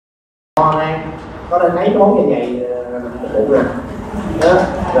đây có nên thấy món như vậy bụng nè đó.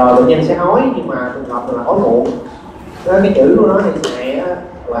 Rồi bệnh nhân sẽ ói, nhưng mà trường hợp là ói muộn đó, cái chữ của nó thì này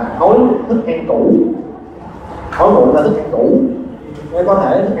là ói thức ăn cũ, ói muộn là thức ăn cũ. Nó có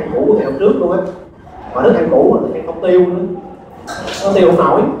thể thức ăn cũ của ngày hôm trước luôn á, mà thức ăn cũ là thức ăn không tiêu nữa, nó tiêu không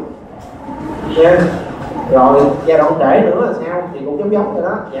nổi nha. Rồi giai đoạn trễ nữa là sao thì cũng giống rồi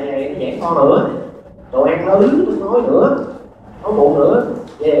đó, dạ này nó giãn to nữa, đồ ăn nó ứ nó nói nữa, nó muộn nữa,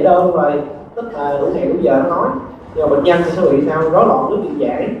 vậy đơn rồi tức là đủ ngày đủ giờ nó nói. Nhưng mà bệnh nhân sẽ bị sao, rối loạn nước điện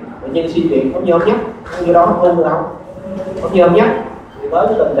giải, bệnh nhân suy kiệt, có nhôm nhấp, như đó không được đâu, có nhôm nhấp thì tới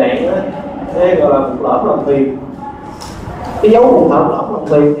cái tình trạng đó đây gọi là một lõm lòng thuyền. Cái dấu một lõm lòng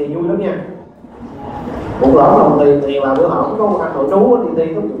thuyền thì vui lắm nha. Một lõm lòng thuyền thì là bữa hổm có một anh nội trú đi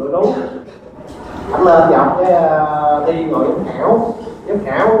thi tốt nghiệp nội trú, anh lên dọc cái thi ngồi giám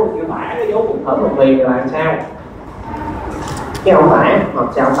khảo kêu tả cái dấu một lõm lòng thuyền là làm sao. Cái ông tả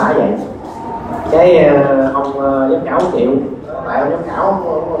học sao ông tả vậy, cái ông giám khảo không chịu, tại ông giám khảo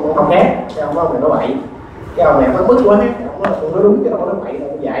không khác, cái ông này nói bậy, cái ông này nó bức quá, ông nói tôi nói đúng chứ đâu có nói bậy đâu,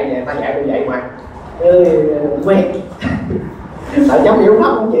 dạy vậy ta dạy tôi vậy mà quen tại chấm hiểu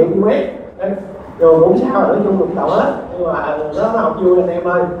lắm không chịu quen rồi cũng sao, nói chung cũng đậu hết, nhưng mà nó học vui anh em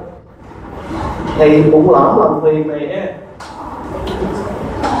ơi. Thì bụng lõm lòng thuyền này ha,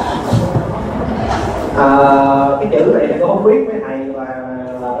 cái chữ này tôi không biết mấy thầy là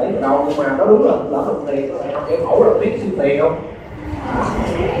lấy từ đâu, nhưng mà nó đúng là lõm lòng thuyền. Các bạn học giải phẫu là biết xương tiền không?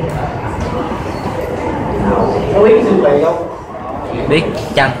 Có biết xương tiền không? Biết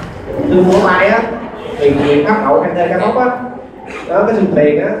chăng? Xương cổ tay á, thì quyền khắp hậu can thê cá móc á, đó cái xương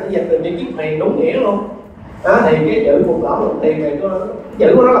tiền á, nó dịch từ chữ kiếp tiền đúng nghĩa luôn. Đó thì cái chữ bụng lõm lòng thuyền này,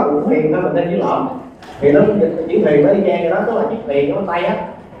 chữ của nó là bụng thuyền thôi, mình nên chữ lõm thì nó dịch từ chữ thuyền nó đi ngang rồi đó, tức là chiếc thuyền nó tay á.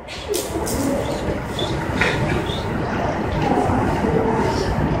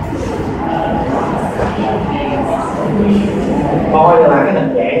 Coi là cái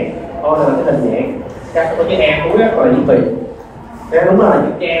hình dạng, coi là cái hình dạng, các có cái e cuối á gọi là chữ tiền, cái đúng là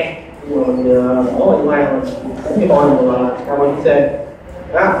chữ e, nhưng mà mình đổ vào ngoài đánh cái coi là carbon C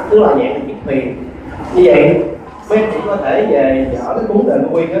đó, tức là dạng chiếc thuyền. Như vậy mấy cũng có thể về dở cái cuốn Đền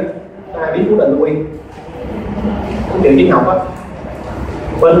Nguyên á, ai biết cuốn Đền Nguyên, cuốn truyện triết học á,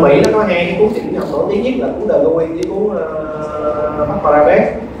 bên Mỹ nó có hai cái cuốn truyện triết học nổi tiếng nhất là cuốn Đền Nguyên với cuốn Bắc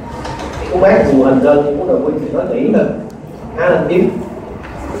Parabet. Cuốn bác mùa hình lên nhưng cuốn Đền Nguyên thì nói kỹ hơn, khá là kiếm.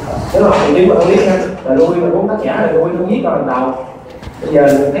 Nếu mà mình biết mà không biết ha, Đền Nguyên là cuốn tác giả Đền Nguyên nó viết ra lần đầu, bây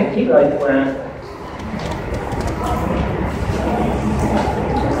giờ người khác viết rồi, nhưng mà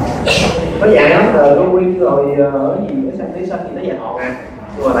nó dài lắm. Đền Nguyên rồi ở gì cái xanh tí xanh gì nó dài thọn à,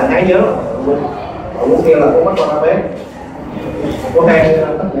 nhưng mà lại thấy nhớ là Đền Nguyên, còn cuốn kia là cuốn Bắc Parabet, có hai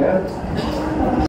tác giả